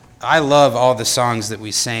I love all the songs that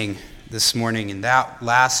we sang this morning, and that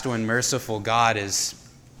last one, Merciful God, is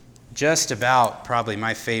just about probably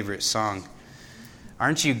my favorite song.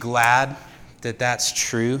 Aren't you glad that that's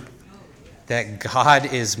true? That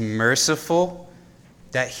God is merciful,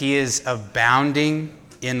 that He is abounding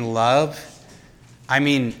in love. I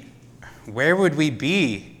mean, where would we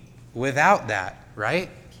be without that,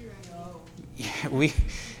 right? We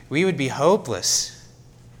would be hopeless.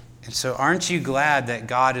 And so aren't you glad that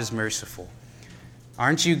God is merciful?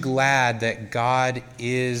 Aren't you glad that God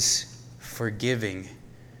is forgiving?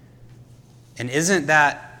 And isn't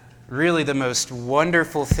that really the most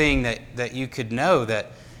wonderful thing that you could know,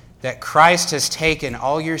 that Christ has taken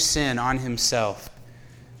all your sin on Himself,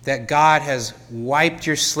 that God has wiped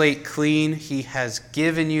your slate clean, He has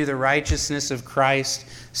given you the righteousness of Christ,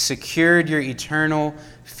 secured your eternal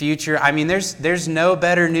future. I mean, there's no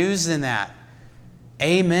better news than that.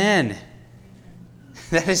 Amen.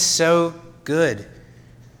 That is so good.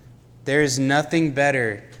 There is nothing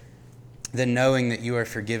better than knowing that you are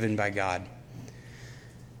forgiven by God.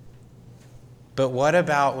 But what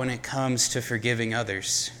about when it comes to forgiving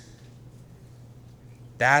others?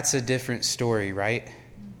 That's a different story, right?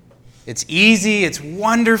 It's easy, it's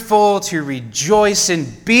wonderful to rejoice in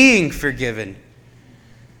being forgiven.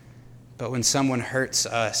 But when someone hurts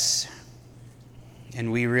us, and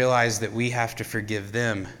we realize that we have to forgive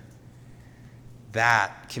them,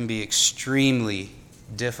 that can be extremely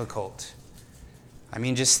difficult. I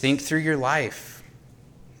mean, just think through your life.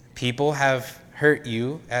 People have hurt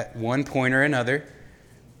you at one point or another.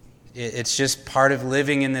 It's just part of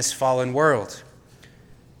living in this fallen world.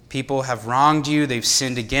 People have wronged you, they've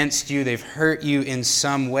sinned against you, they've hurt you in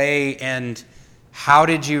some way, and how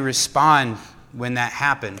did you respond when that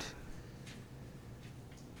happened?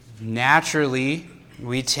 Naturally,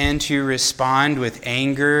 we tend to respond with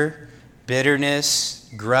anger, bitterness,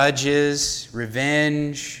 grudges,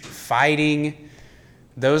 revenge, fighting,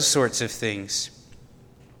 those sorts of things.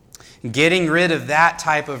 Getting rid of that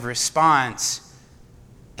type of response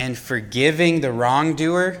and forgiving the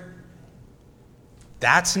wrongdoer,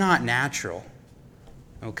 that's not natural,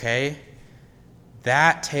 okay?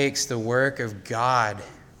 That takes the work of God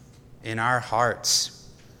in our hearts.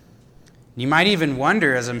 You might even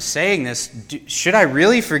wonder, as I'm saying this, should I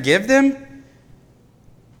really forgive them?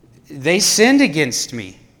 They sinned against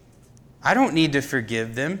me. I don't need to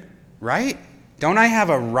forgive them, right? Don't I have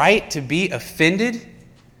a right to be offended?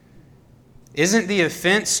 Isn't the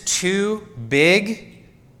offense too big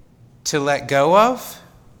to let go of?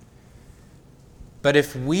 But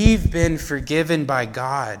if we've been forgiven by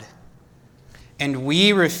God and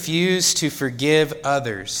we refuse to forgive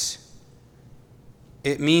others,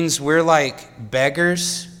 it means we're like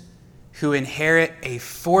beggars who inherit a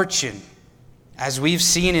fortune, as we've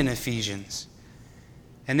seen in Ephesians.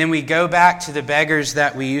 And then we go back to the beggars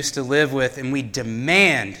that we used to live with and we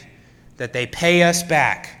demand that they pay us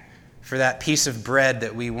back for that piece of bread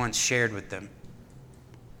that we once shared with them.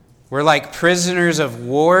 We're like prisoners of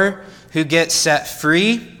war who get set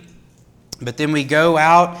free, but then we go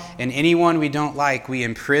out and anyone we don't like, we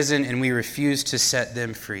imprison and we refuse to set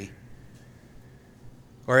them free.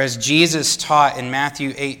 Or as Jesus taught in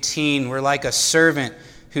Matthew 18, we're like a servant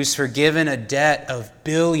who's forgiven a debt of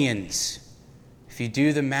billions. If you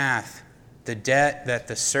do the math, the debt that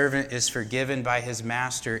the servant is forgiven by his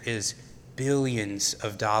master is billions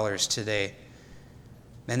of dollars today.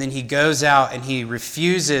 And then he goes out and he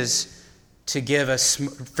refuses to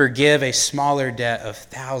forgive a smaller debt of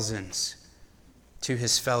thousands to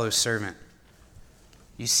his fellow servant.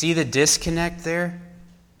 You see the disconnect there?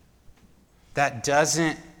 That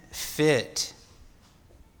doesn't fit.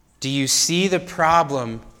 Do you see the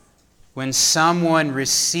problem when someone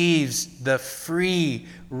receives the free,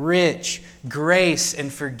 rich grace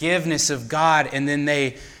and forgiveness of God and then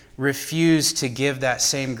they refuse to give that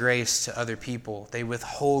same grace to other people? They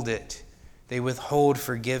withhold it. They withhold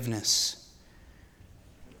forgiveness.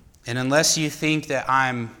 And unless you think that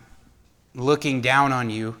I'm looking down on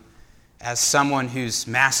you as someone who's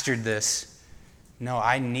mastered this, no,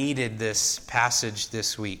 I needed this passage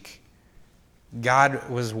this week.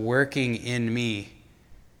 God was working in me.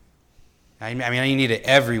 I need it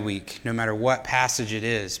every week, no matter what passage it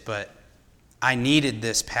is, but I needed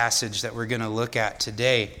this passage that we're going to look at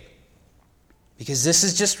today because this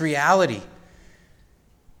is just reality.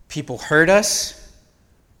 People hurt us,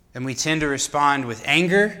 and we tend to respond with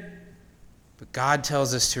anger, but God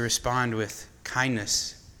tells us to respond with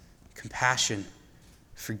kindness, compassion,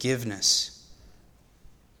 forgiveness.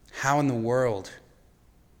 How in the world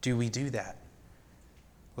do we do that?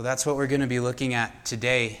 Well, that's what we're going to be looking at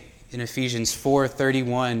today in Ephesians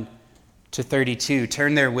 4:31 to 32.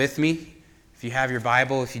 Turn there with me if you have your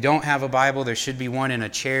Bible. If you don't have a Bible, there should be one in a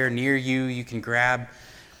chair near you. You can grab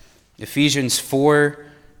Ephesians 4,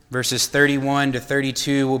 verses 31 to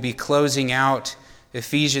 32. We'll be closing out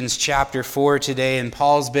Ephesians chapter 4 today, and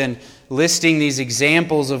Paul's been listing these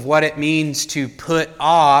examples of what it means to put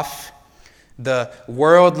off the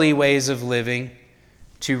worldly ways of living,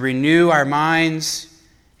 to renew our minds,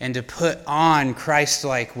 and to put on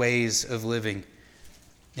Christ-like ways of living.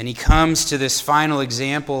 And he comes to this final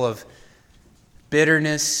example of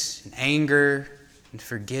bitterness, and anger, and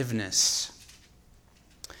forgiveness.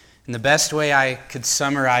 And the best way I could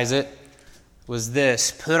summarize it was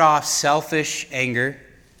this: put off selfish anger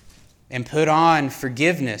and put on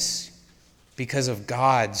forgiveness because of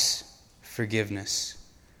God's forgiveness.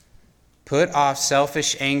 Put off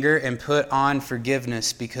selfish anger and put on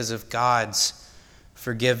forgiveness because of God's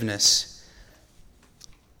forgiveness.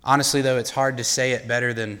 Honestly, though, it's hard to say it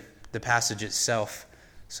better than the passage itself.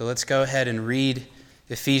 So let's go ahead and read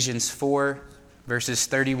Ephesians 4, verses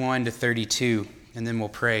 31 to 32, and then we'll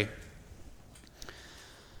pray.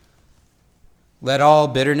 Let all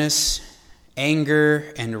bitterness,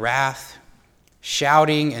 anger, and wrath,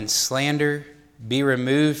 shouting and slander be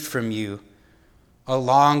removed from you,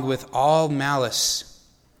 along with all malice,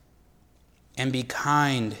 and be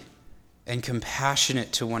kind and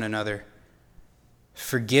compassionate to one another,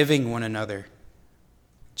 forgiving one another,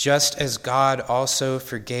 just as God also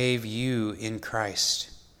forgave you in Christ.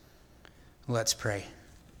 Let's pray.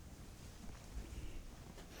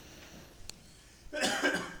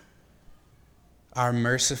 Our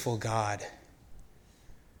merciful God,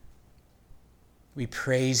 we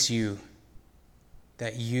praise you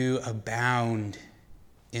that you abound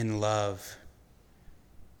in love,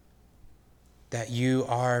 that you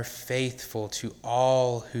are faithful to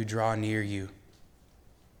all who draw near you.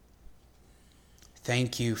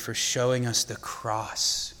 Thank you for showing us the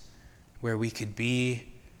cross where we could be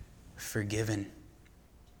forgiven.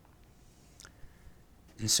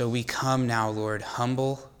 And so we come now, Lord,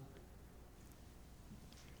 humble,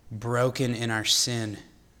 broken in our sin.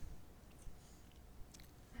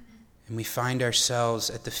 And we find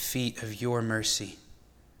ourselves at the feet of your mercy.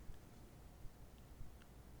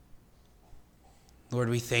 Lord,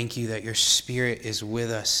 we thank you that your Spirit is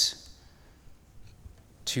with us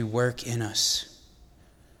to work in us.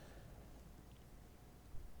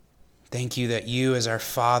 Thank you that you, as our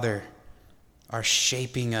Father, are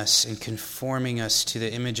shaping us and conforming us to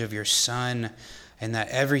the image of your Son, and that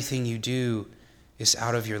everything you do is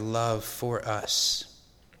out of your love for us.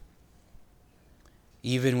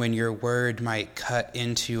 Even when your word might cut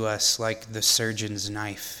into us like the surgeon's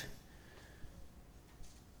knife,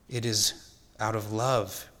 it is out of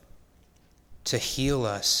love to heal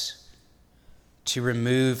us, to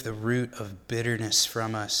remove the root of bitterness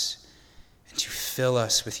from us, and to fill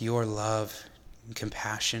us with your love and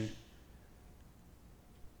compassion.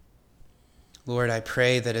 Lord, I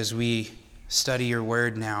pray that as we study your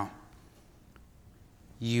word now,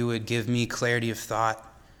 you would give me clarity of thought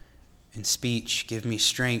and speech. Give me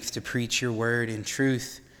strength to preach your word in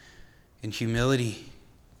truth, in humility,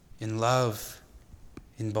 in love,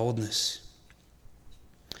 in boldness.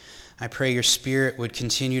 I pray your Spirit would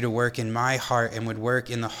continue to work in my heart and would work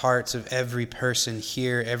in the hearts of every person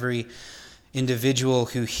here, every individual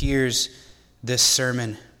who hears this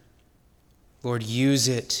sermon. Lord, use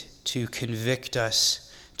it to convict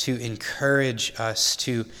us, to encourage us,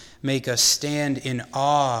 to make us stand in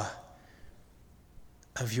awe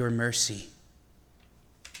of your mercy.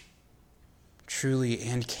 Truly,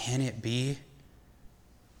 and can it be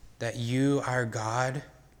that you, our God,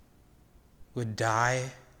 would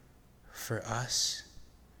die for us?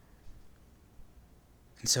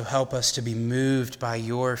 And so help us to be moved by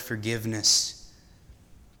your forgiveness,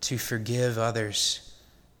 to forgive others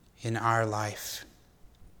in our life,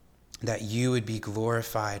 that you would be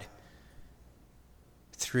glorified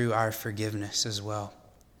through our forgiveness as well.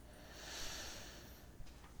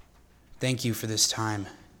 Thank you for this time.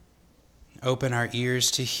 Open our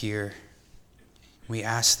ears to hear. We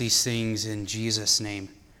ask these things in Jesus' name.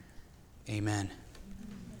 Amen.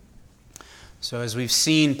 So as we've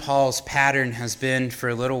seen, Paul's pattern has been for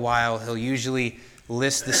a little while, he'll usually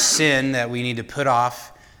list the sin that we need to put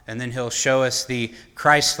off, and then he'll show us the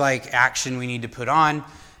Christ-like action we need to put on,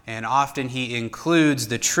 and often he includes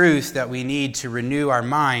the truth that we need to renew our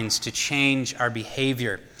minds, to change our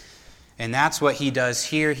behavior. And that's what he does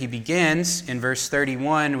here. He begins in verse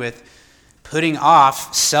 31 with putting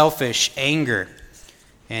off selfish anger.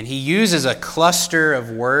 And he uses a cluster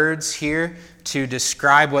of words here to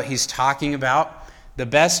describe what he's talking about. The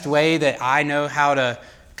best way that I know how to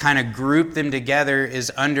kind of group them together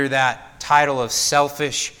is under that title of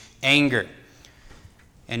selfish anger.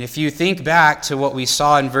 And if you think back to what we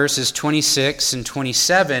saw in verses 26 and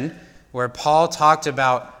 27, where Paul talked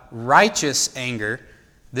about righteous anger,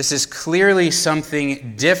 this is clearly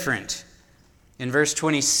something different. In verse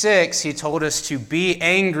 26, he told us to be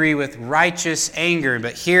angry with righteous anger.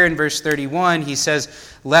 But here in verse 31, he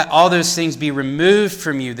says, let all those things be removed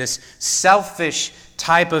from you, this selfish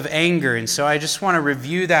type of anger. And so I just want to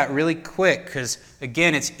review that really quick because,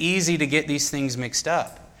 again, it's easy to get these things mixed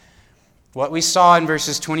up. What we saw in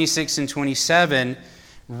verses 26 and 27,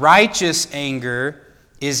 righteous anger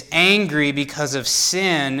is angry because of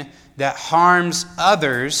sin that harms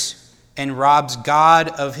others and robs God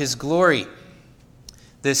of his glory.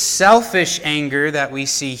 The selfish anger that we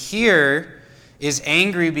see here is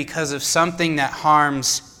angry because of something that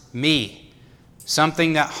harms me,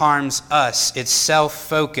 something that harms us. It's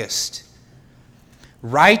self-focused.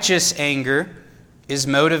 Righteous anger is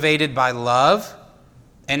motivated by love,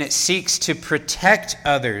 and it seeks to protect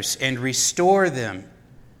others and restore them.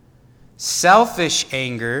 Selfish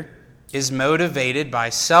anger is motivated by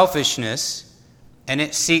selfishness, and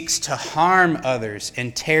it seeks to harm others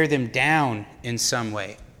and tear them down in some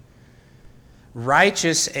way.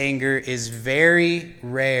 Righteous anger is very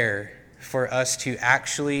rare for us to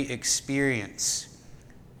actually experience.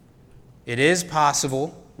 It is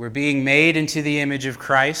possible. We're being made into the image of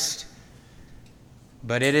Christ.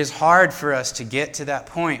 But it is hard for us to get to that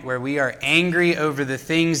point where we are angry over the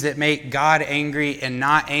things that make God angry and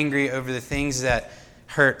not angry over the things that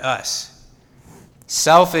hurt us.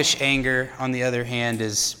 Selfish anger, on the other hand,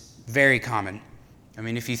 is very common. I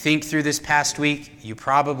mean, if you think through this past week, you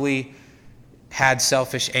probably had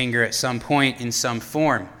selfish anger at some point in some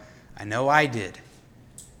form. I know I did.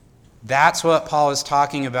 That's what Paul is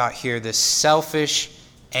talking about here, this selfish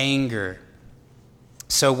anger.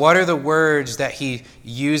 So what are the words that he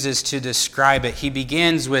uses to describe it? He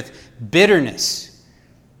begins with bitterness.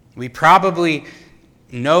 We probably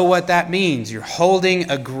know what that means. You're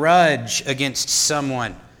holding a grudge against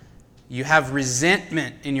someone. You have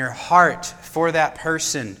resentment in your heart for that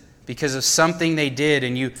person because of something they did,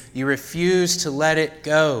 and you refuse to let it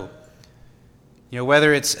go. You know,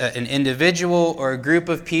 whether it's an individual or a group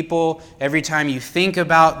of people, every time you think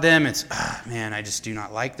about them, it's, man, I just do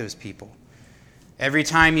not like those people. Every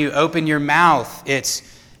time you open your mouth, it's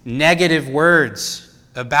negative words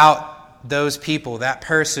about those people, that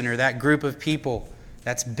person or that group of people.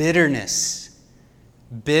 That's bitterness.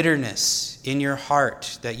 Bitterness in your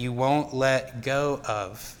heart that you won't let go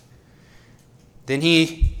of. Then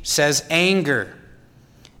he says anger.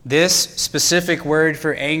 This specific word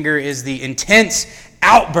for anger is the intense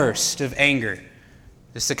outburst of anger.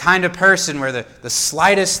 It's the kind of person where the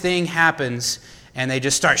slightest thing happens and they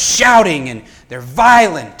just start shouting and they're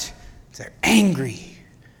violent. They're angry.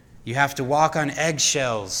 You have to walk on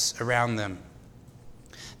eggshells around them.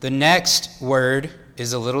 The next word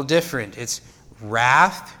is a little different. It's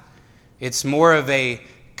wrath. It's more of a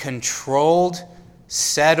controlled,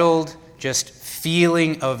 settled, just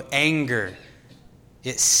feeling of anger.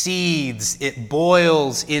 It seethes, it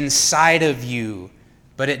boils inside of you,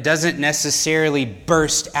 but it doesn't necessarily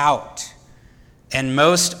burst out. And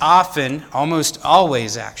most often, almost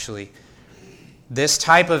always actually, this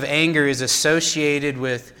type of anger is associated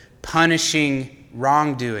with punishing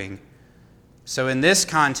wrongdoing. So in this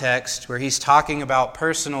context, where he's talking about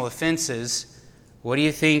personal offenses, what do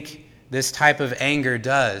you think this type of anger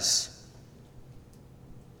does?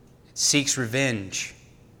 It seeks revenge.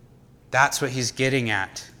 That's what he's getting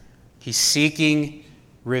at. He's seeking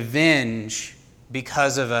revenge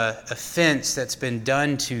because of an offense that's been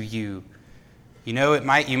done to you. You know,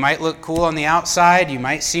 you might look cool on the outside, you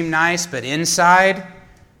might seem nice, but inside,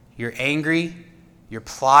 you're angry, you're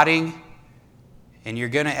plotting, and you're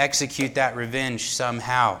going to execute that revenge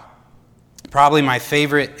somehow. Probably my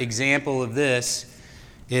favorite example of this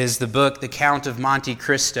is the book, The Count of Monte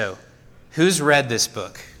Cristo. Who's read this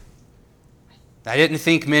book? I didn't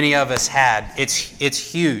think many of us had. It's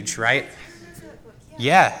huge, right?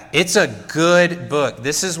 Yeah, it's a good book.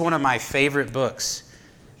 This is one of my favorite books.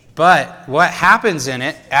 But what happens in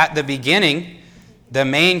it, at the beginning, the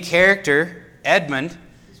main character, Edmund,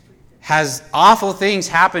 has awful things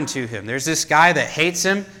happen to him. There's this guy that hates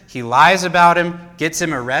him. He lies about him, gets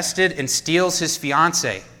him arrested, and steals his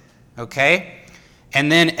fiancée. Okay?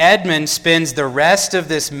 And then Edmund spends the rest of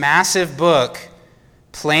this massive book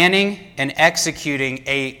planning and executing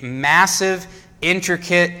a massive,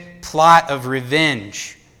 intricate plot of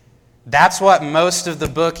revenge. That's what most of the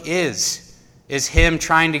book is him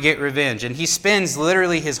trying to get revenge. And he spends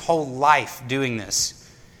literally his whole life doing this.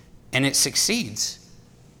 And it succeeds.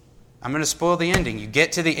 I'm going to spoil the ending. You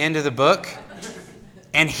get to the end of the book,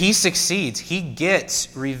 and he succeeds. He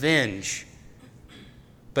gets revenge.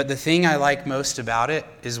 But the thing I like most about it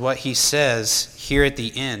is what he says here at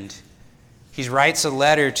the end. He writes a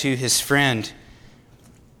letter to his friend,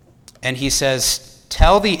 and he says,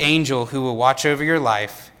 "Tell the angel who will watch over your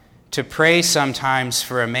life to pray sometimes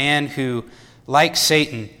for a man who, like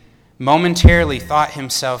Satan, momentarily thought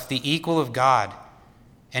himself the equal of God,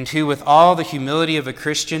 and who, with all the humility of a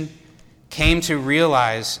Christian, came to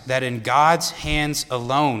realize that in God's hands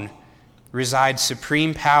alone resides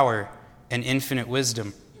supreme power and infinite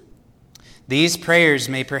wisdom. These prayers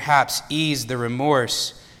may perhaps ease the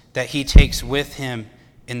remorse that he takes with him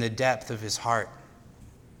in the depth of his heart."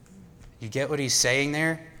 You get what he's saying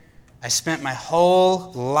there? I spent my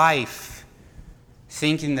whole life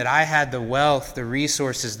thinking that I had the wealth, the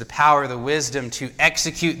resources, the power, the wisdom to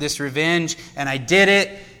execute this revenge, and I did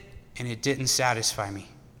it, and it didn't satisfy me.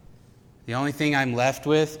 The only thing I'm left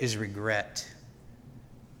with is regret.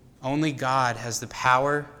 Only God has the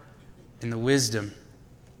power and the wisdom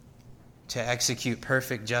to execute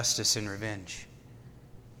perfect justice and revenge.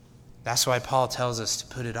 That's why Paul tells us to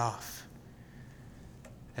put it off.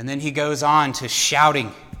 And then he goes on to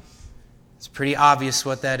shouting. It's pretty obvious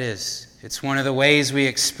what that is. It's one of the ways we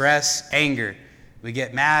express anger. We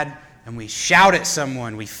get mad and we shout at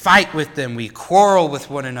someone. We fight with them. We quarrel with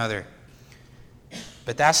one another.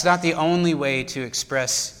 But that's not the only way to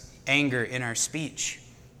express anger in our speech,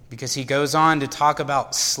 because he goes on to talk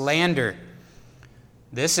about slander.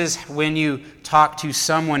 This is when you talk to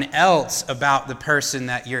someone else about the person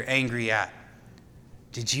that you're angry at.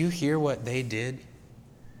 Did you hear what they did?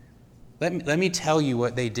 Let me tell you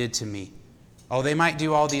what they did to me. Oh, they might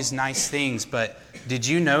do all these nice things, but did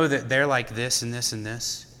you know that they're like this and this and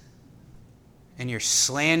this? And you're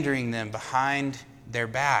slandering them behind their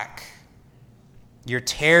back. You're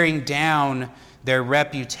tearing down their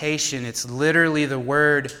reputation. It's literally the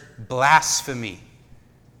word blasphemy.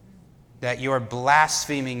 That you're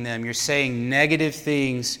blaspheming them. You're saying negative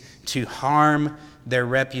things to harm their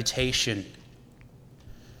reputation.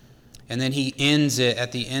 And then he ends it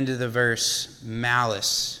at the end of the verse,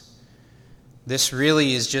 malice. This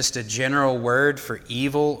really is just a general word for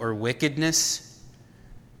evil or wickedness.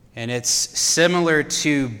 And it's similar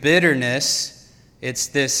to bitterness. It's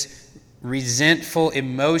this resentful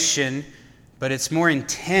emotion, but it's more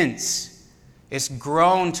intense. It's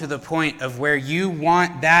grown to the point of where you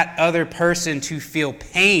want that other person to feel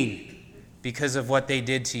pain because of what they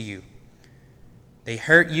did to you. They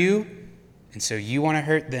hurt you, and so you want to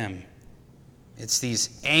hurt them. It's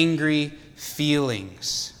these angry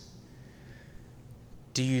feelings.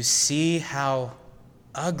 Do you see how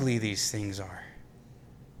ugly these things are?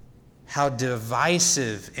 How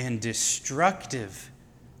divisive and destructive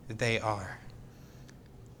they are.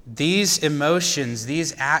 These emotions,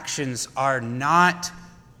 these actions are not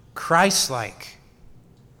Christ-like.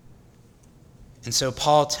 And so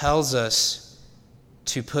Paul tells us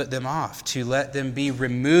to put them off, to let them be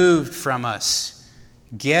removed from us.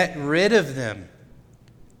 Get rid of them.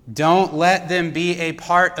 Don't let them be a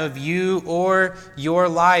part of you or your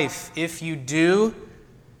life. If you do,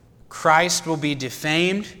 Christ will be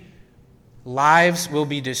defamed. Lives will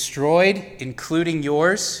be destroyed, including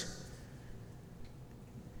yours.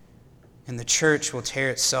 And the church will tear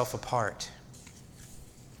itself apart.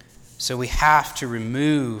 So we have to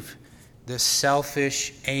remove the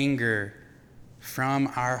selfish anger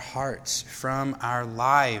from our hearts, from our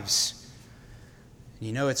lives.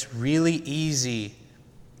 You know, it's really easy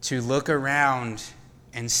to look around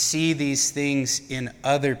and see these things in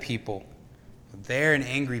other people. They're an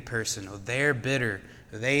angry person. Oh, they're bitter.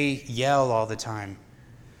 They yell all the time.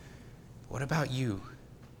 What about you?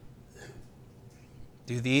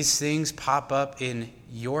 Do these things pop up in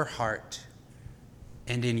your heart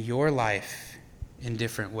and in your life in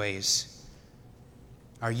different ways?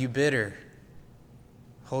 Are you bitter,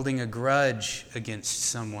 holding a grudge against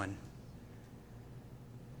someone?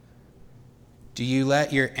 Do you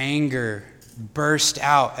let your anger burst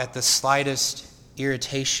out at the slightest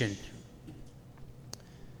irritation?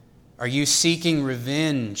 Are you seeking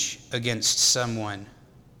revenge against someone?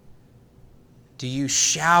 Do you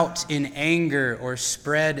shout in anger or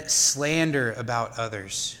spread slander about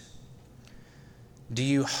others? Do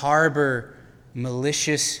you harbor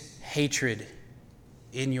malicious hatred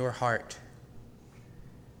in your heart?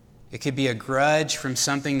 It could be a grudge from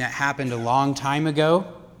something that happened a long time ago.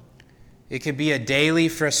 It could be a daily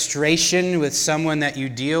frustration with someone that you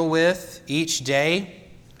deal with each day.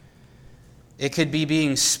 It could be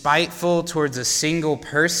being spiteful towards a single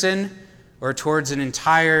person or towards an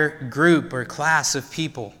entire group or class of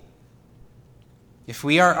people. If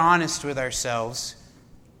we are honest with ourselves,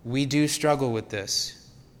 we do struggle with this.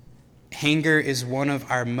 Anger is one of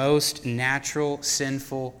our most natural,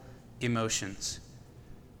 sinful emotions.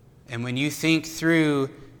 And when you think through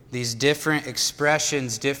these different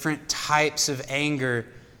expressions, different types of anger,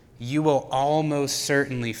 you will almost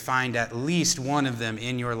certainly find at least one of them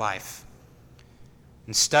in your life.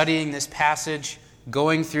 And studying this passage,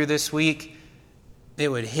 going through this week, it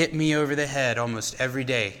would hit me over the head almost every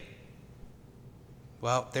day.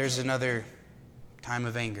 Well, there's another time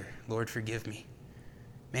of anger. Lord, forgive me.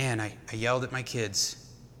 Man, I yelled at my kids.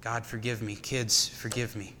 God, forgive me. Kids,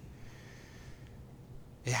 forgive me.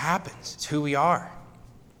 It happens. It's who we are.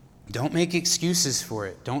 Don't make excuses for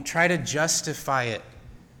it. Don't try to justify it.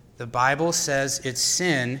 The Bible says it's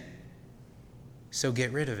sin, so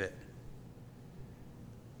get rid of it.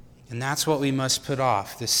 And that's what we must put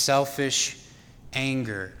off, the selfish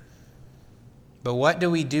anger. But what do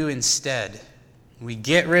we do instead? We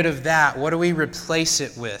get rid of that. What do we replace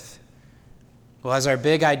it with? Well, as our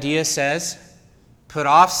big idea says, put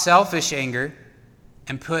off selfish anger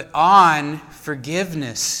and put on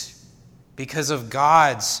forgiveness because of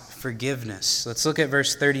God's forgiveness. Let's look at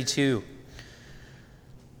verse 32.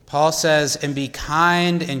 Paul says, "And be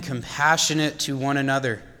kind and compassionate to one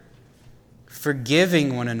another,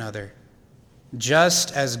 forgiving one another,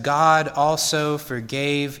 just as God also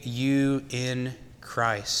forgave you in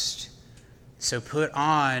Christ." So put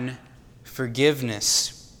on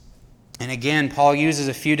forgiveness. And again, Paul uses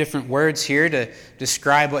a few different words here to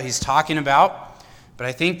describe what he's talking about. But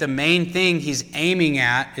I think the main thing he's aiming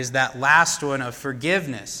at is that last one of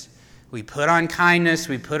forgiveness. We put on kindness,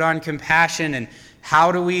 we put on compassion, and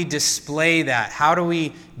how do we display that? How do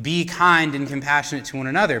we be kind and compassionate to one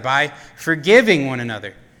another? By forgiving one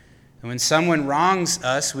another. And when someone wrongs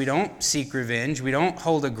us, we don't seek revenge, we don't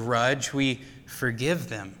hold a grudge, we forgive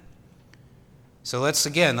them. So let's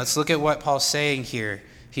look at what Paul's saying here.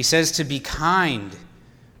 He says to be kind.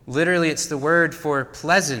 Literally, it's the word for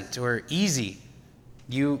pleasant or easy.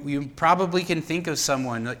 You probably can think of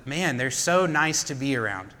someone like, man, they're so nice to be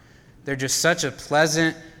around. They're just such a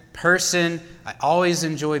pleasant person. I always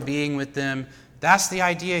enjoy being with them. That's the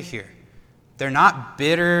idea here. They're not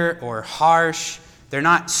bitter or harsh. They're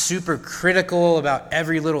not super critical about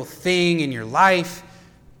every little thing in your life.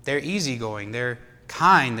 They're easygoing. They're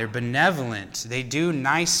kind. They're benevolent. They do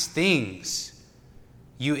nice things.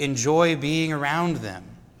 You enjoy being around them.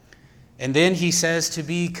 And then he says to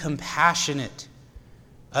be compassionate.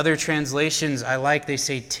 Other translations I like, they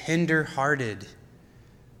say tender-hearted.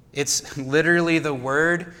 It's literally the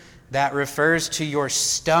word that refers to your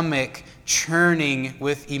stomach churning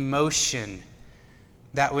with emotion.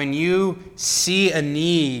 That when you see a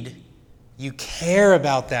need, you care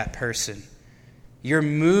about that person. You're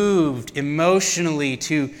moved emotionally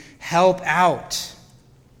to help out.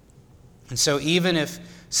 And so even if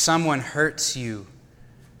someone hurts you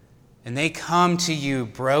and they come to you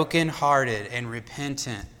brokenhearted and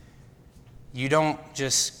repentant, you don't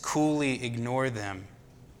just coolly ignore them,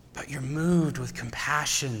 but you're moved with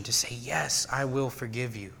compassion to say, yes, I will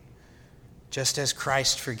forgive you, just as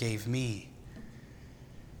Christ forgave me.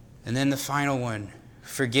 And then the final one,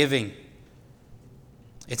 forgiving.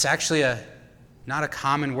 It's actually not a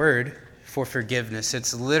common word for forgiveness.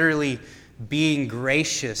 It's literally being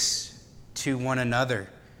gracious to one another.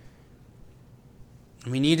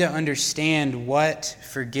 We need to understand what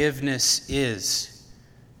forgiveness is,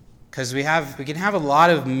 because we can have a lot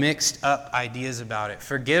of mixed up ideas about it.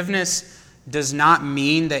 Forgiveness does not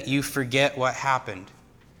mean that you forget what happened.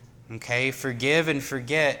 Okay? Forgive and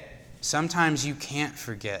forget. Sometimes you can't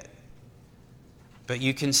forget, but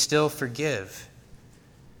you can still forgive.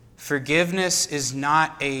 Forgiveness is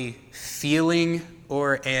not a feeling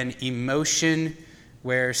or an emotion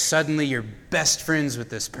where suddenly you're best friends with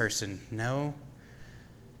this person. No.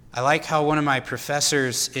 I like how one of my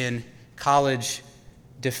professors in college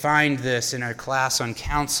defined this in our class on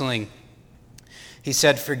counseling. He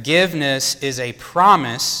said, forgiveness is a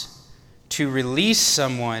promise to release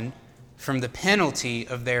someone from the penalty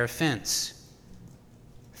of their offense.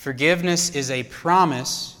 Forgiveness is a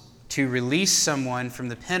promise to release someone from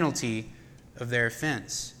the penalty of their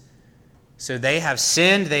offense. So they have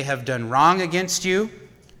sinned, they have done wrong against you,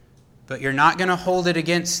 but you're not going to hold it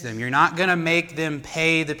against them. You're not going to make them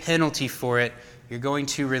pay the penalty for it. You're going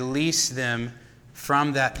to release them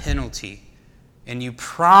from that penalty. And you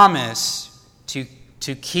promise to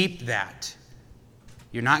keep that.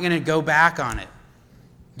 You're not going to go back on it.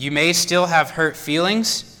 You may still have hurt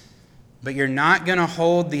feelings, but you're not going to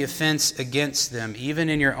hold the offense against them, even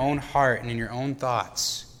in your own heart and in your own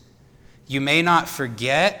thoughts. You may not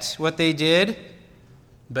forget what they did,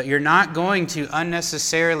 but you're not going to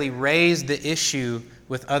unnecessarily raise the issue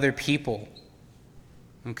with other people.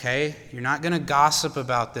 Okay? You're not going to gossip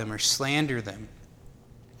about them or slander them.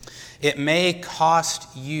 It may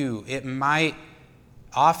cost you. It might,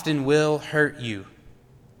 often will hurt you.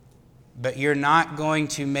 But you're not going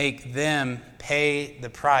to make them pay the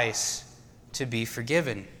price to be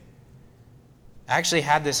forgiven. I actually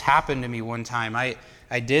had this happen to me one time. I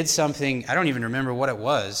did something, I don't even remember what it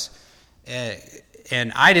was,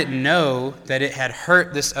 and I didn't know that it had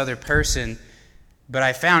hurt this other person, but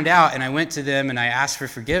I found out, and I went to them and I asked for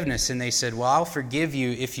forgiveness, and they said, well, I'll forgive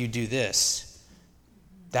you if you do this.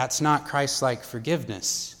 That's not Christ-like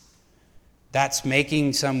forgiveness. That's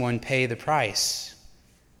making someone pay the price.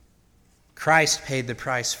 Christ paid the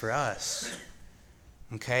price for us.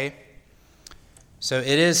 Okay? So it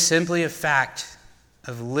is simply a fact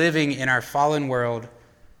of living in our fallen world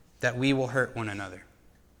that we will hurt one another.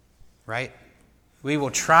 Right? We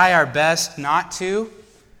will try our best not to,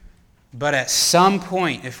 but at some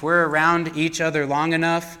point, if we're around each other long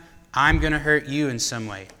enough, I'm going to hurt you in some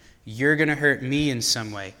way. You're going to hurt me in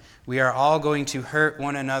some way. We are all going to hurt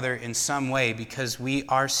one another in some way because we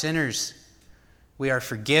are sinners. We are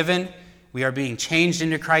forgiven. We are being changed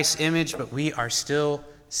into Christ's image, but we are still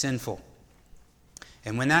sinful.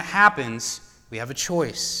 And when that happens, we have a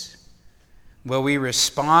choice. Will we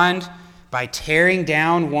respond by tearing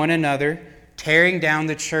down one another, tearing down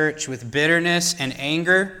the church with bitterness and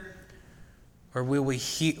anger, or will we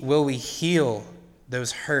heal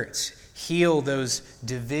those hurts, heal those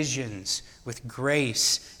divisions with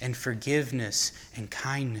grace and forgiveness and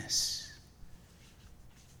kindness?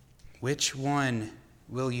 Which one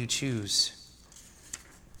will you choose?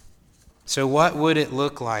 So what would it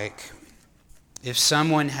look like if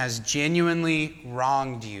someone has genuinely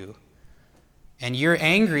wronged you and you're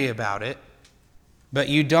angry about it, but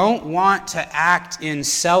you don't want to act in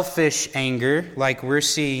selfish anger like we're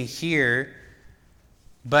seeing here,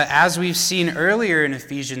 but as we've seen earlier in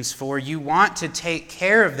Ephesians 4, you want to take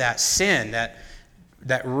care of that sin,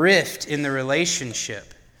 that rift in the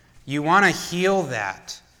relationship. You want to heal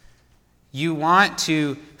that. You want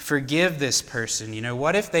to forgive this person. You know,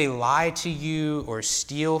 what if they lie to you or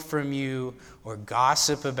steal from you or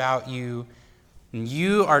gossip about you? And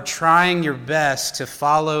you are trying your best to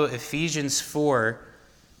follow Ephesians 4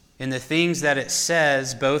 in the things that it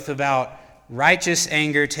says, both about righteous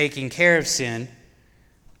anger taking care of sin,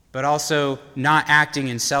 but also not acting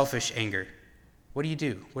in selfish anger. What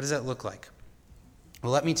do? What does that look like?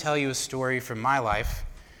 Well, let me tell you a story from my life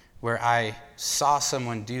where I saw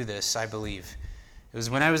someone do this, I believe. It was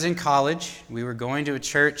when I was in college. We were going to a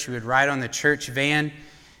church. We would ride on the church van,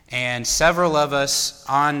 and several of us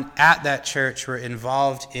at that church were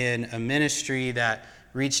involved in a ministry that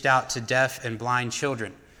reached out to deaf and blind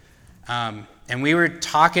children. And we were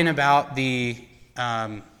talking about the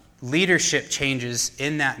leadership changes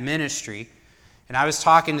in that ministry. And I was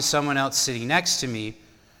talking to someone else sitting next to me,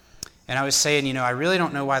 and I was saying, I really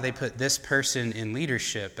don't know why they put this person in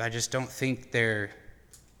leadership. I just don't think they're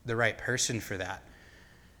the right person for that.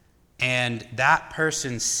 And that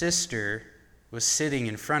person's sister was sitting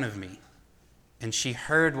in front of me, and she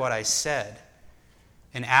heard what I said.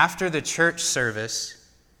 And after the church service,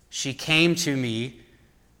 she came to me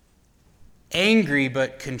angry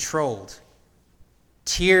but controlled,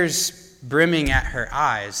 tears brimming at her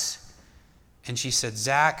eyes. And she said,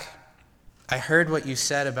 "Zack, I heard what you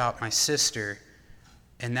said about my sister,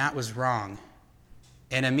 and that was wrong."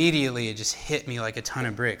 And immediately it just hit me like a ton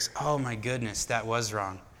of bricks. Oh my goodness, that was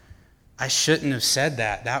wrong. I shouldn't have said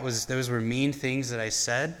that. Those were mean things that I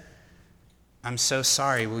said. I'm so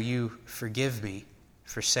sorry. Will you forgive me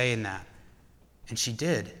for saying that? And she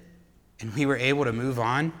did. And we were able to move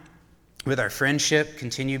on with our friendship,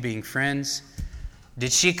 continue being friends.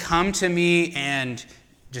 Did she come to me and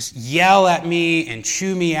just yell at me and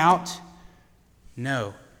chew me out?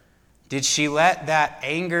 No. Did she let that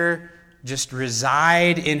anger just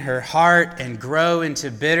reside in her heart and grow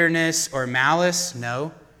into bitterness or malice?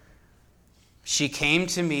 No. She came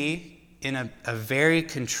to me in a very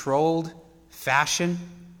controlled fashion.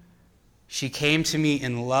 She came to me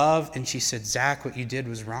in love, and she said, "Zack, what you did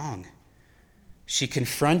was wrong." She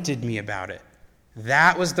confronted me about it.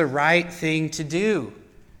 That was the right thing to do.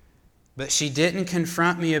 But she didn't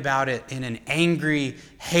confront me about it in an angry,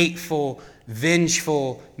 hateful,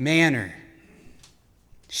 vengeful manner.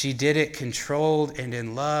 She did it controlled and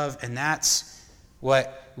in love, and that's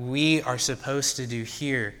what we are supposed to do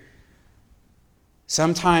here.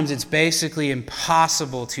 Sometimes it's basically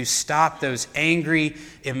impossible to stop those angry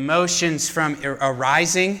emotions from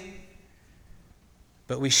arising,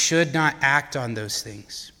 but we should not act on those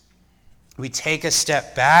things. We take a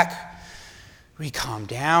step back, we calm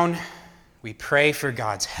down, we pray for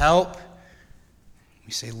God's help.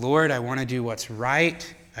 We say, Lord, I want to do what's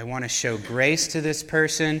right. I want to show grace to this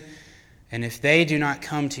person. And if they do not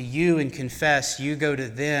come to you and confess, you go to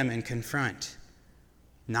them and confront.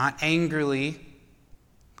 Not angrily,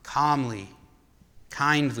 calmly,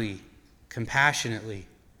 kindly, compassionately,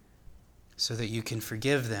 so that you can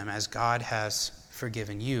forgive them as God has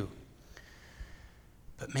forgiven you.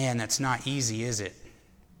 But man, that's not easy, is it?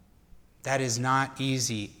 That is not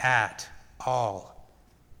easy at all.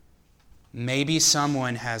 Maybe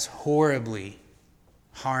someone has horribly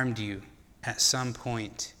harmed you at some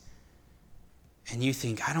point, and you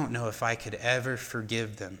think, I don't know if I could ever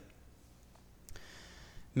forgive them.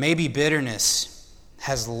 Maybe bitterness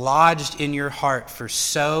has lodged in your heart for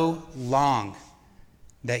so long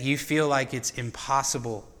that you feel like it's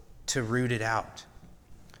impossible to root it out.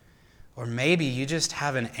 Or maybe you just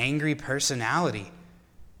have an angry personality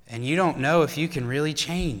and you don't know if you can really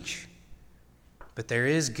change. But there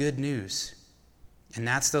is good news. And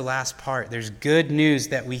that's the last part. There's good news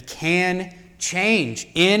that we can change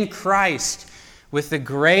in Christ with the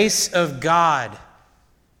grace of God.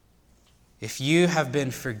 If you have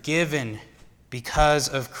been forgiven because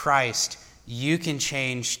of Christ, you can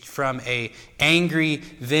change from an angry,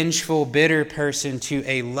 vengeful, bitter person to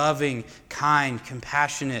a loving, kind,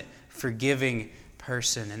 compassionate, forgiving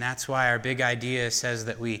person. And that's why our big idea says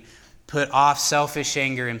that we put off selfish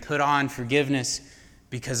anger and put on forgiveness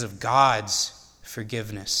because of God's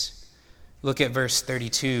forgiveness. Look at verse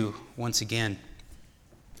 32 once again.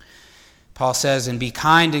 Paul says, and be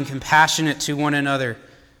kind and compassionate to one another,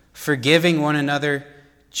 forgiving one another,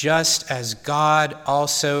 just as God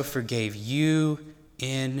also forgave you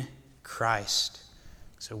in Christ.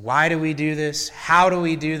 So why do we do this? How do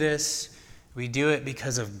we do this? We do it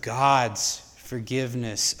because of God's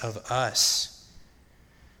forgiveness of us.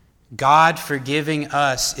 God forgiving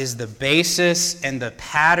us is the basis and the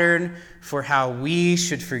pattern for how we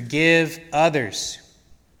should forgive others.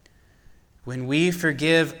 When we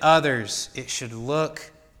forgive others, it should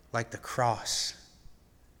look like the cross.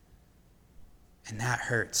 And that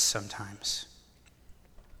hurts sometimes.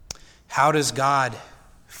 How does God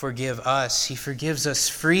forgive us? He forgives us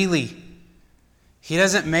freely. He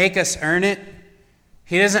doesn't make us earn it.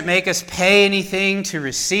 He doesn't make us pay anything to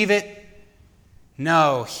receive it.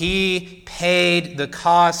 No, He paid the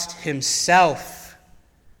cost Himself.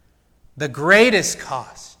 The greatest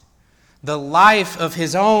cost. The life of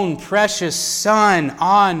His own precious Son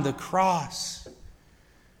on the cross.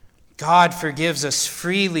 God forgives us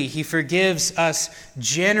freely. He forgives us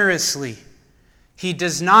generously. He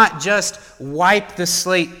does not just wipe the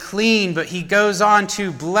slate clean, but He goes on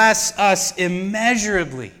to bless us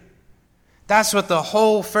immeasurably. That's what the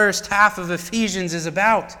whole first half of Ephesians is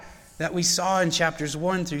about, that we saw in chapters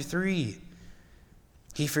 1 through 3.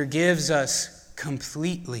 He forgives us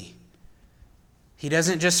completely. He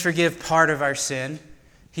doesn't just forgive part of our sin.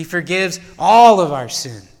 He forgives all of our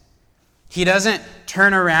sin. He doesn't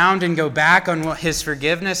turn around and go back on His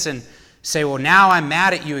forgiveness and say, well, now I'm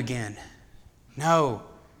mad at you again. No,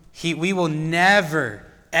 we will never,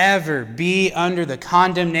 ever be under the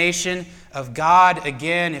condemnation of God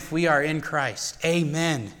again if we are in Christ.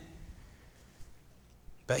 Amen.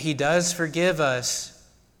 But He does forgive us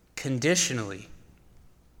conditionally.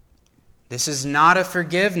 This is not a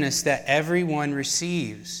forgiveness that everyone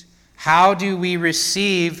receives. How do we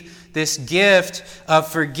receive this gift of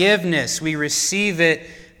forgiveness? We receive it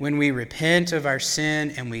when we repent of our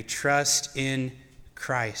sin and we trust in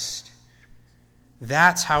Christ.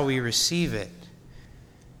 That's how we receive it.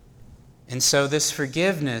 And so this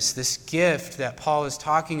forgiveness, this gift that Paul is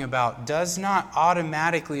talking about, does not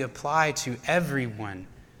automatically apply to everyone.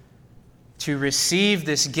 To receive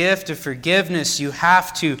this gift of forgiveness, you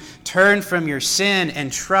have to turn from your sin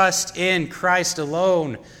and trust in Christ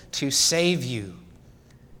alone to save you.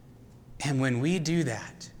 And when we do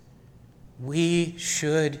that, we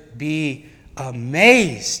should be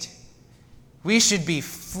amazed. We should be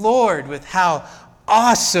floored with how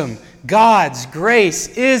awesome God's grace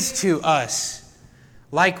is to us.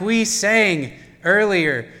 Like we sang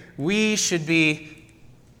earlier, we should be...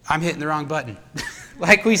 I'm hitting the wrong button.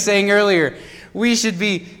 Like we sang earlier, we should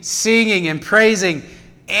be singing and praising.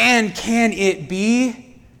 And can it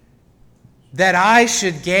be that I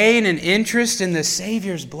should gain an interest in the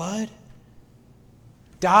Savior's blood?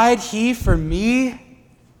 Died He for me,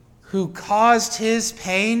 who caused His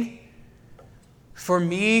pain? For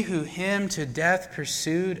me, who Him to death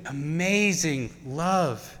pursued? Amazing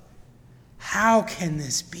love. How can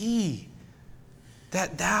this be?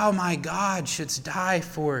 That Thou, my God, shouldst die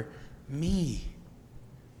for me.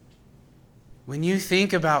 When you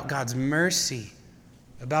think about God's mercy,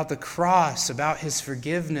 about the cross, about his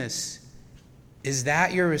forgiveness, is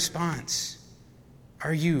that your response?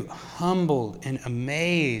 Are you humbled and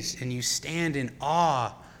amazed and you stand in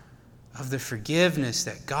awe of the forgiveness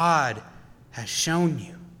that God has shown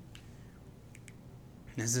you?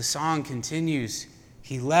 And as the song continues,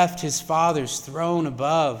 he left his Father's throne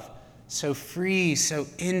above, so free, so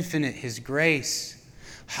infinite his grace,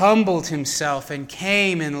 humbled himself and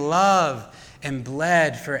came in love and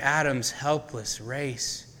bled for Adam's helpless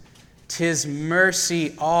race. 'Tis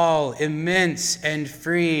mercy all, immense and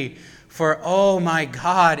free, for, oh my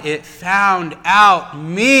God, it found out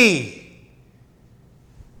me.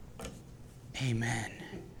 Amen.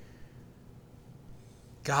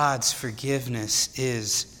 God's forgiveness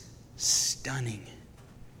is stunning.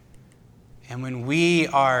 And when we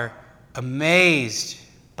are amazed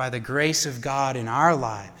by the grace of God in our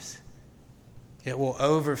lives, it will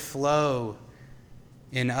overflow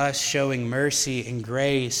in us showing mercy and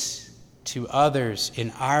grace to others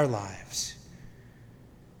in our lives.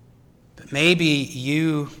 But maybe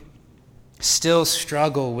you still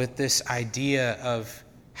struggle with this idea of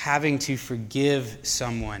having to forgive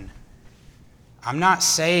someone. I'm not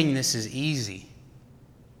saying this is easy.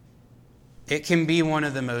 It can be one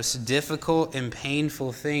of the most difficult and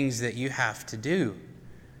painful things that you have to do.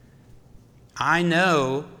 I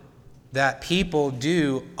know that people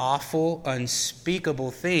do awful,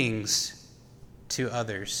 unspeakable things to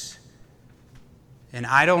others. And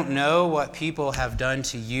I don't know what people have done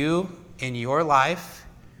to you in your life.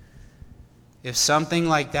 If something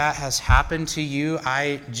like that has happened to you,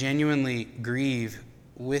 I genuinely grieve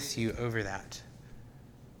with you over that.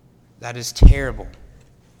 That is terrible.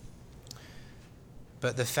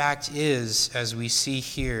 But the fact is, as we see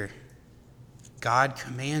here, God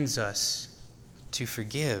commands us to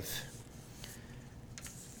forgive.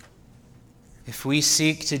 If we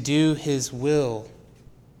seek to do his will,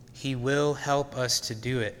 he will help us to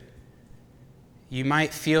do it. You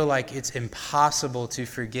might feel like it's impossible to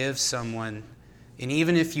forgive someone. And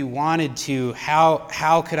even if you wanted to,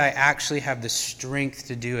 how could I actually have the strength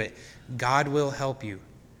to do it? God will help you.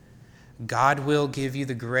 God will give you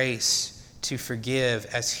the grace to forgive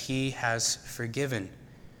as he has forgiven.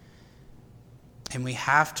 And we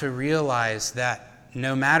have to realize that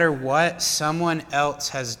no matter what someone else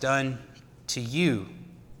has done to you,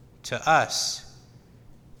 to us,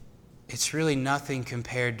 it's really nothing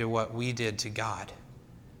compared to what we did to God.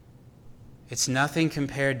 It's nothing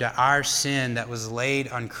compared to our sin that was laid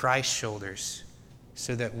on Christ's shoulders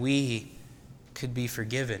so that we could be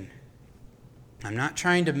forgiven. I'm not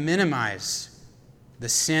trying to minimize the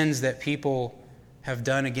sins that people have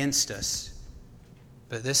done against us,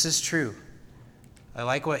 but this is true. I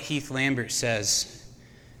like what Heath Lambert says.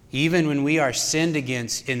 Even when we are sinned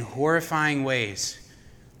against in horrifying ways,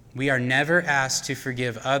 we are never asked to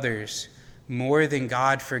forgive others more than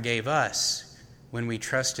God forgave us when we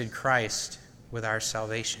trusted Christ with our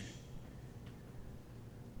salvation.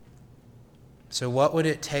 So what would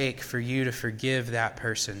it take for you to forgive that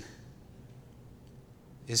person?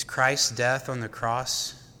 Is Christ's death on the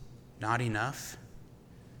cross not enough?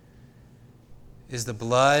 Is the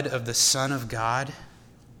blood of the Son of God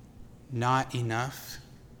not enough?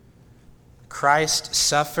 Christ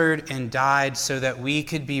suffered and died so that we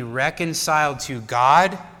could be reconciled to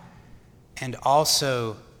God and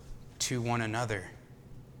also to one another.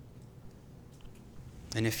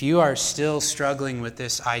 And if you are still struggling with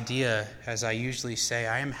this idea, as I usually say,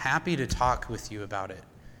 I am happy to talk with you about it,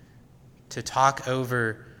 to talk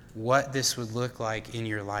over what this would look like in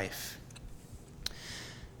your life.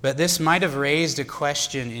 But this might have raised a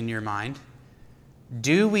question in your mind.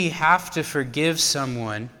 Do we have to forgive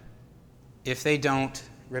someone if they don't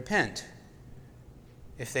repent?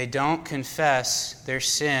 If they don't confess their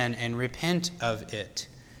sin and repent of it?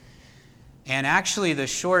 And actually, the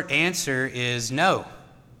short answer is no.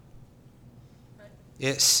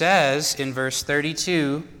 It says in verse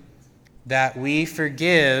 32 that we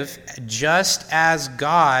forgive just as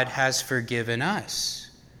God has forgiven us.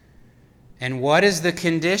 And what is the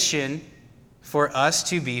condition for us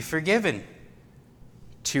to be forgiven?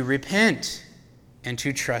 To repent and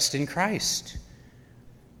to trust in Christ.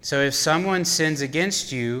 So if someone sins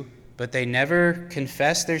against you, but they never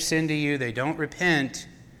confess their sin to you, they don't repent,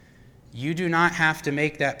 you do not have to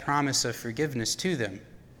make that promise of forgiveness to them.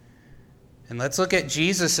 And let's look at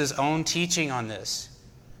Jesus' own teaching on this.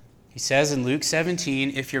 He says in Luke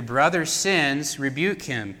 17, if your brother sins, rebuke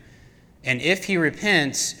him. And if he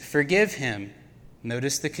repents, forgive him.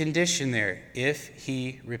 Notice the condition there. If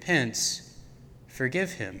he repents,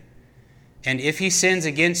 forgive him. And if he sins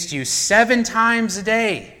against you 7 times a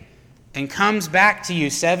day, and comes back to you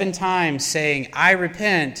 7 times saying, I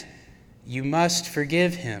repent, you must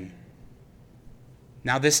forgive him.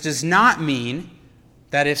 Now, this does not mean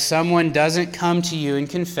that if someone doesn't come to you and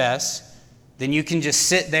confess, then you can just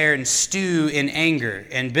sit there and stew in anger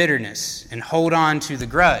and bitterness and hold on to the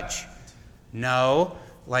grudge. No,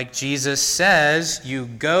 like Jesus says, you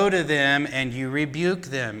go to them and you rebuke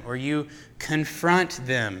them or you confront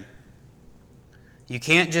them. You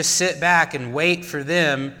can't just sit back and wait for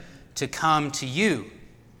them to come to you.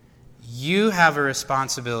 You have a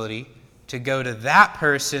responsibility to go to that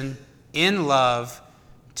person in love,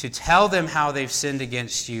 to tell them how they've sinned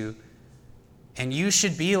against you. And you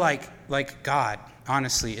should be like God,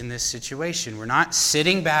 honestly, in this situation. We're not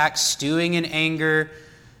sitting back, stewing in anger.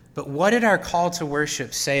 But what did our call to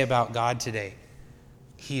worship say about God today?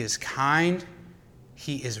 He is kind.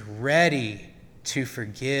 He is ready to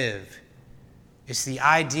forgive. It's the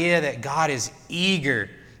idea that God is eager.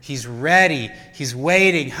 He's ready. He's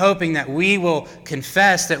waiting, hoping that we will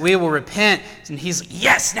confess, that we will repent. And he's,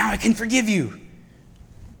 yes, now I can forgive you.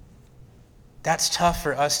 That's tough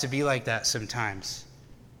for us to be like that sometimes.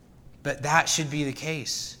 But that should be the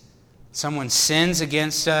case. Someone sins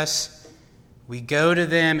against us. We go to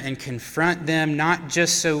them and confront them, not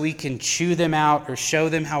just so we can chew them out or show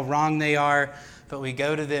them how wrong they are, but we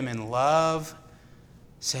go to them in love,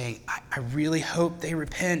 saying, I really hope they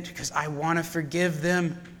repent because I want to forgive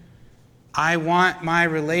them. I want my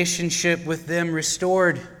relationship with them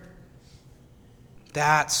restored.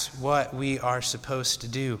 That's what we are supposed to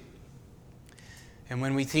do. And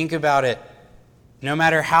when we think about it, no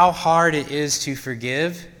matter how hard it is to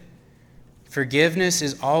forgive, forgiveness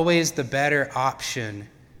is always the better option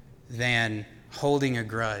than holding a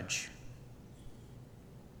grudge.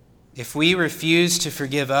 If we refuse to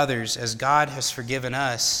forgive others as God has forgiven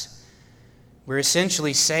us, we're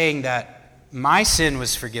essentially saying that my sin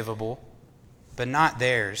was forgivable, but not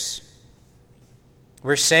theirs.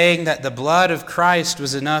 We're saying that the blood of Christ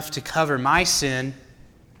was enough to cover my sin,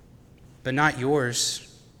 but not yours.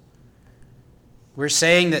 We're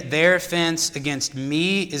saying that their offense against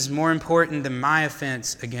me is more important than my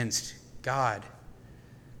offense against God.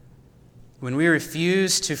 When we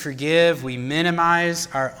refuse to forgive, we minimize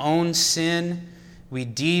our own sin. We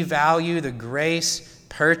devalue the grace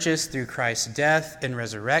purchased through Christ's death and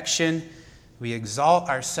resurrection. We exalt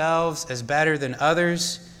ourselves as better than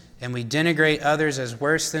others, and we denigrate others as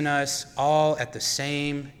worse than us, all at the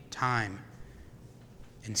same time.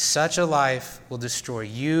 And such a life will destroy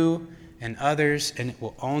you and others, and it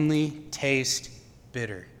will only taste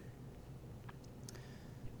bitter.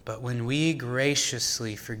 But when we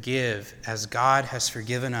graciously forgive as God has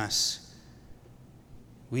forgiven us,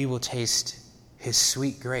 we will taste his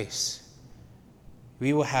sweet grace.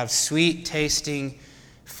 We will have sweet tasting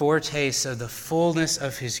foretastes of the fullness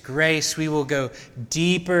of his grace. We will go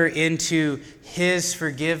deeper into his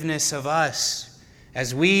forgiveness of us.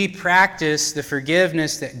 As we practice the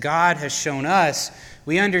forgiveness that God has shown us,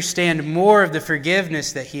 we understand more of the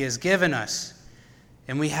forgiveness that he has given us,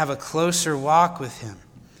 and we have a closer walk with him.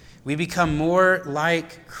 We become more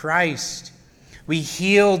like Christ. We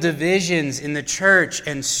heal divisions in the church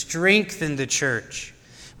and strengthen the church.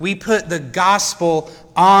 We put the gospel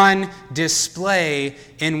on display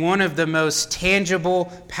in one of the most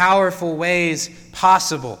tangible, powerful ways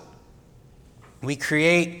possible. We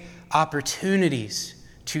create opportunities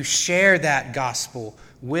to share that gospel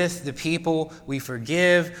with the people we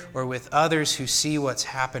forgive or with others who see what's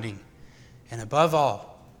happening. And above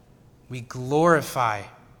all, we glorify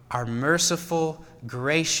our merciful,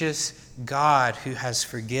 gracious God who has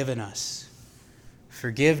forgiven us.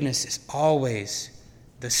 Forgiveness is always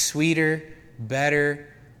the sweeter,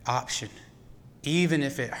 better option, even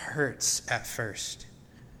if it hurts at first.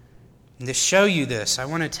 And to show you this, I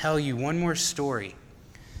want to tell you one more story.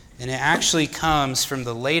 And it actually comes from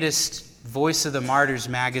the latest Voice of the Martyrs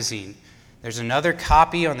magazine. There's another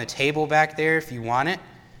copy on the table back there if you want it,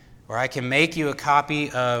 or I can make you a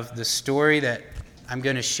copy of the story that I'm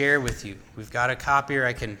going to share with you. We've got a copy, or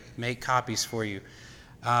I can make copies for you.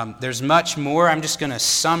 There's much more. I'm just going to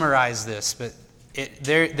summarize this, but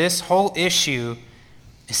this whole issue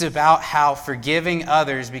is about how forgiving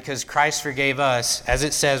others because Christ forgave us, as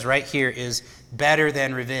it says right here, is better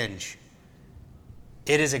than revenge.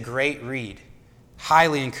 It is a great read.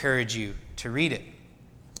 Highly encourage you to read it.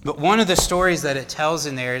 But one of the stories that it tells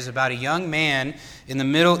in there is about a young man in the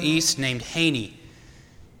Middle East named Haney.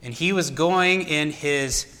 And he was going in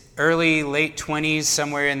his early, late 20s,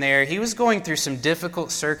 somewhere in there. He was going through some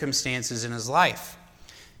difficult circumstances in his life.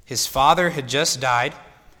 His father had just died.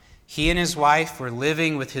 He and his wife were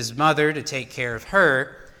living with his mother to take care of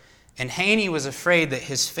her. And Haney was afraid that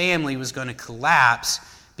his family was going to collapse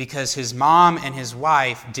because his mom and his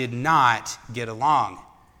wife did not get along.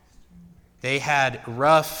 They had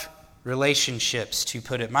rough relationships, to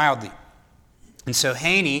put it mildly. And so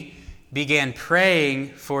Haney began praying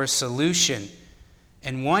for a solution.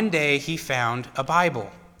 And one day he found a Bible,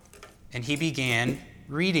 and he began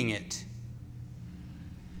reading it.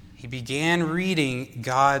 He began reading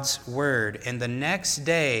God's word. And the next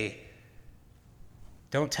day,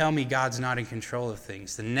 don't tell me God's not in control of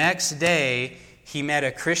things. The next day, he met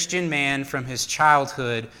a Christian man from his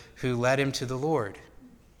childhood who led him to the Lord.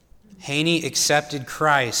 Haney accepted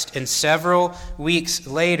Christ, and several weeks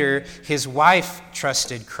later, his wife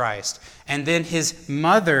trusted Christ. And then his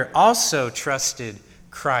mother also trusted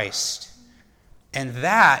Christ. And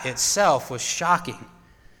that itself was shocking,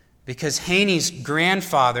 because Haney's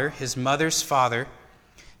grandfather, his mother's father,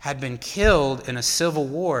 had been killed in a civil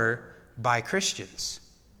war by Christians.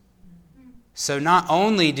 So not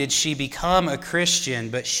only did she become a Christian,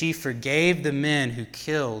 but she forgave the men who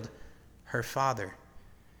killed her father.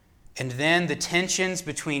 And then the tensions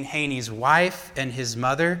between Haney's wife and his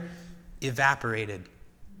mother evaporated.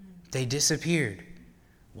 They disappeared.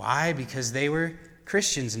 Why? Because they were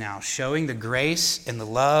Christians now, showing the grace and the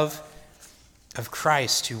love of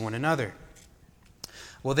Christ to one another.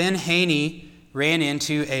 Well, then Haney ran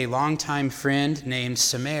into a longtime friend named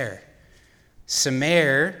Samer.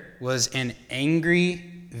 Samer was an angry,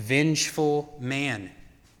 vengeful man.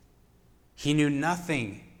 He knew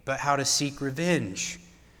nothing but how to seek revenge.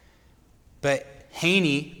 But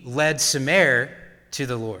Haney led Samer to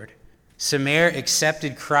the Lord. Samer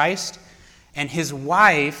accepted Christ, and his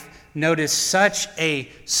wife noticed such a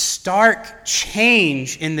stark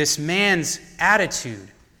change in this man's attitude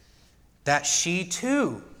that she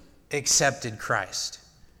too accepted Christ.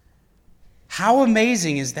 How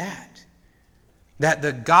amazing is that? That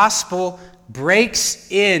the gospel breaks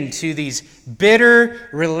into these bitter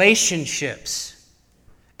relationships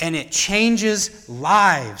and it changes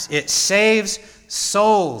lives. It saves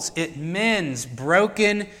souls. It mends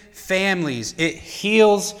broken families. It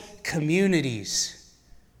heals communities.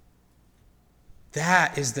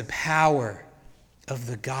 That is the power of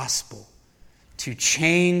the gospel, to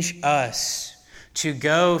change us, to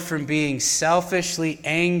go from being selfishly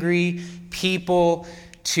angry people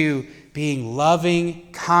to being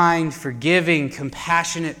loving, kind, forgiving,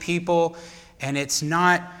 compassionate people. And it's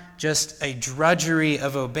not just a drudgery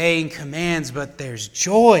of obeying commands, but there's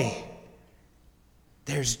joy.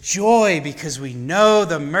 There's joy because we know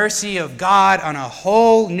the mercy of God on a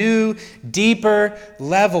whole new, deeper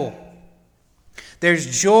level.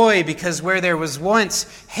 There's joy because where there was once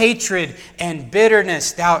hatred and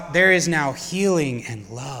bitterness, there is now healing and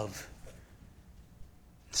love.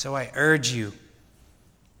 So I urge you,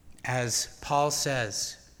 as Paul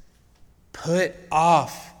says, put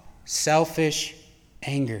off selfish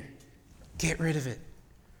anger. Get rid of it.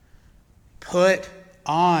 Put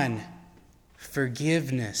on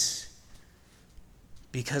forgiveness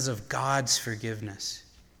because of God's forgiveness.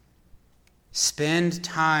 Spend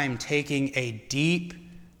time taking a deep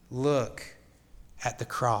look at the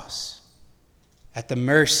cross, at the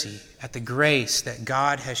mercy, at the grace that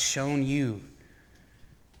God has shown you,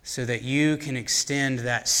 so that you can extend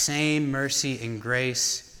that same mercy and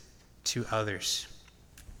grace to others.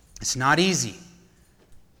 It's not easy,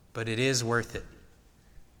 but it is worth it.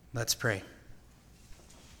 Let's pray.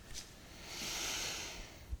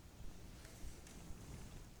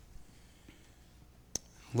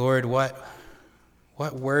 Lord, what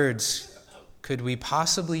words could we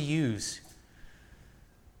possibly use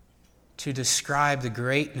to describe the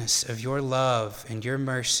greatness of your love and your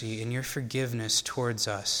mercy and your forgiveness towards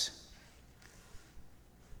us?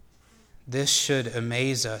 This should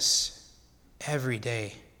amaze us every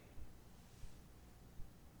day.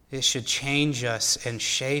 It should change us and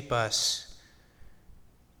shape us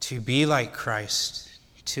to be like Christ,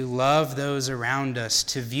 to love those around us,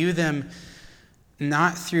 to view them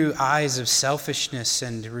not through eyes of selfishness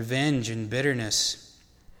and revenge and bitterness,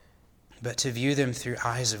 but to view them through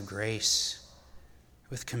eyes of grace,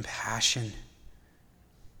 with compassion.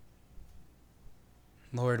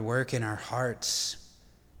 Lord, work in our hearts.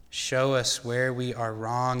 Show us where we are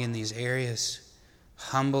wrong in these areas.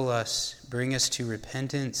 Humble us, bring us to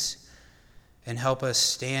repentance, and help us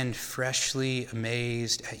stand freshly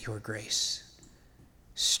amazed at your grace,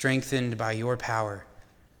 strengthened by your power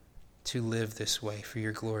to live this way for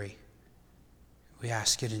your glory. We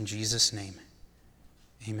ask it in Jesus' name.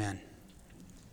 Amen.